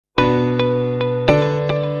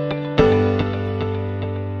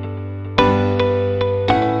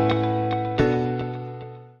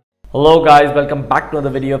Hello guys, welcome back to another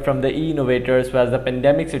video from the E-Innovators. Where as the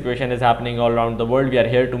pandemic situation is happening all around the world, we are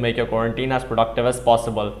here to make your quarantine as productive as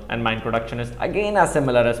possible, and my introduction is again as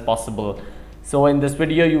similar as possible. So in this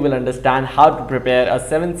video you will understand how to prepare a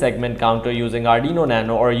 7-segment counter using Arduino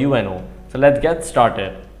Nano or UNO. So let's get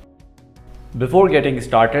started. Before getting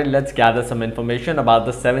started, let's gather some information about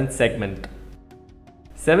the 7th segment.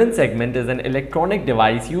 7th segment is an electronic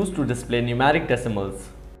device used to display numeric decimals.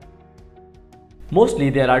 Mostly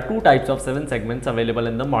there are two types of 7 segments available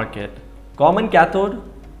in the market: common cathode,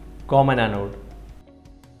 common anode.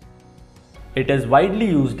 It is widely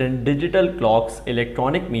used in digital clocks,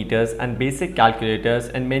 electronic meters and basic calculators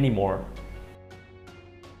and many more.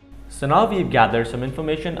 So now we've gathered some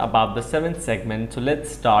information about the 7th segment, so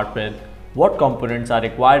let's start with what components are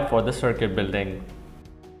required for the circuit building.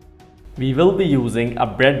 We will be using a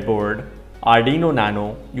breadboard, Arduino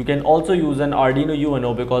Nano. You can also use an Arduino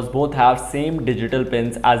Uno because both have same digital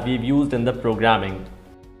pins as we've used in the programming.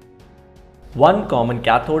 One common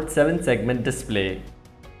cathode 7-segment display.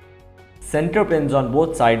 Center pins on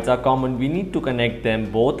both sides are common. We need to connect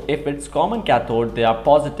them both. If it's common cathode, they are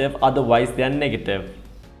positive, otherwise they are negative.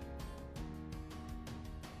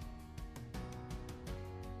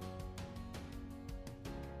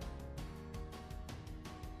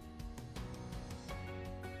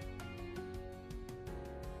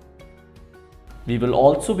 We will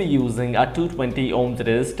also be using a 220 ohms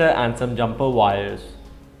resistor and some jumper wires.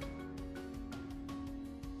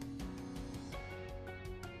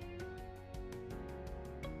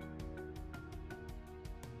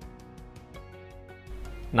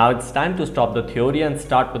 Now it's time to stop the theory and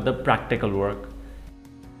start with the practical work.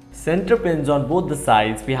 Center pins on both the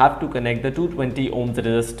sides, we have to connect the 220 ohms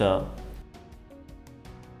resistor.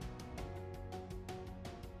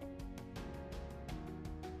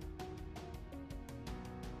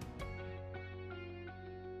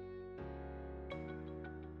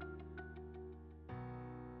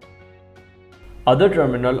 Other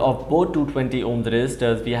terminal of both 220 ohms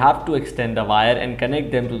resistors, we have to extend a wire and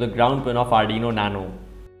connect them to the ground pin of Arduino Nano.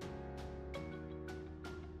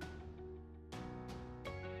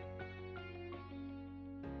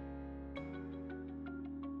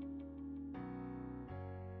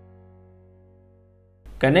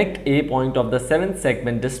 Connect A point of the 7th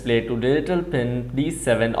segment display to digital pin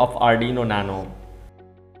D7 of Arduino Nano.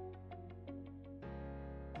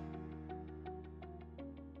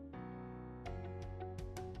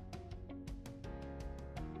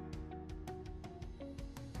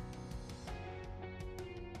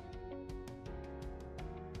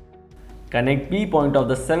 Connect B point of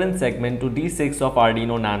the 7th segment to D6 of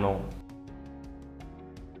Arduino Nano.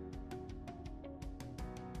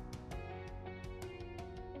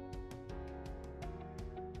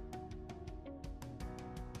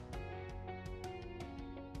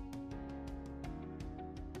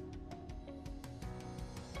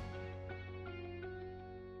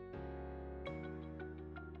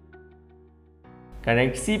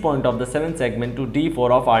 Connect C point of the 7th segment to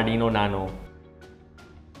D4 of Arduino Nano.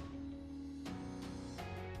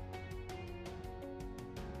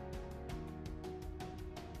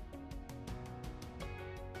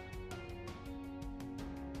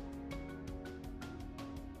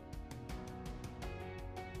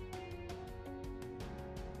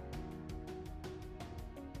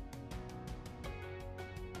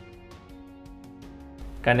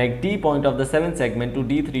 Connect D point of the 7th segment to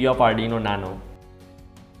D3 of Arduino Nano.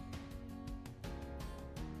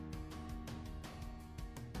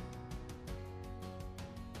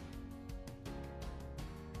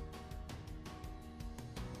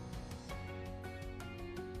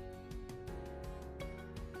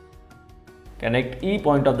 Connect E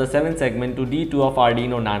point of the 7th segment to D2 of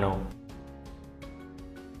Arduino Nano.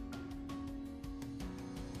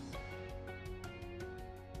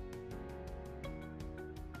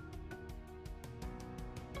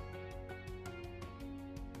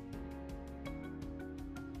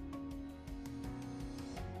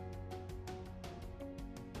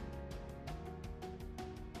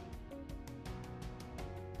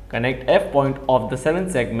 Connect F point of the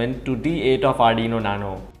 7th segment to D8 of Arduino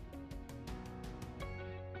Nano.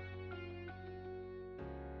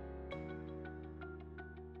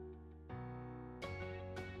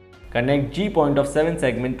 Connect G point of 7th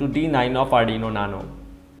segment to D9 of Arduino Nano.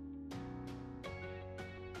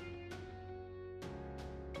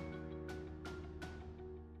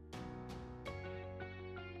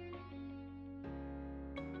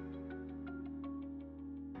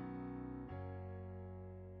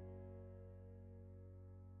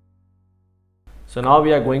 So now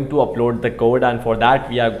we are going to upload the code, and for that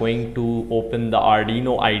we are going to open the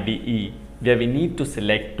Arduino IDE. where we need to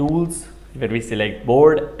select tools, where we select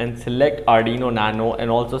board and select Arduino Nano, and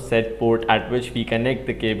also set port at which we connect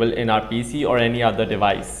the cable in our PC or any other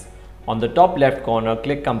device. On the top left corner,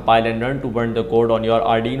 click compile and run to burn the code on your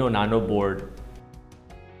Arduino Nano board.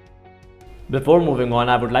 Before moving on,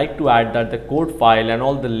 I would like to add that the code file and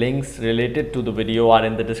all the links related to the video are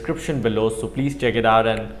in the description below, so please check it out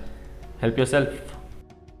and help yourself.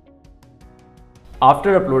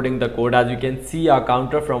 After uploading the code, as you can see, our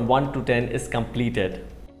counter from 1 to 10 is completed.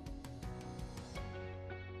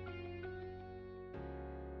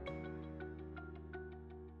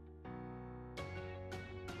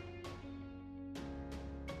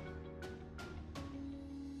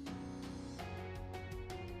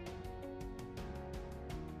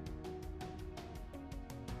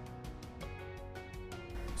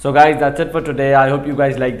 So guys, that's it for today. I hope you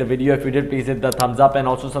guys liked the video. If you did, please hit the thumbs up and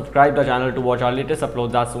also subscribe the channel to watch our latest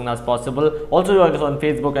uploads as soon as possible. Also join us on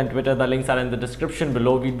Facebook and Twitter. The links are in the description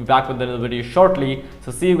below. We'll be back with another video shortly.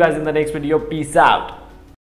 So see you guys in the next video. Peace out.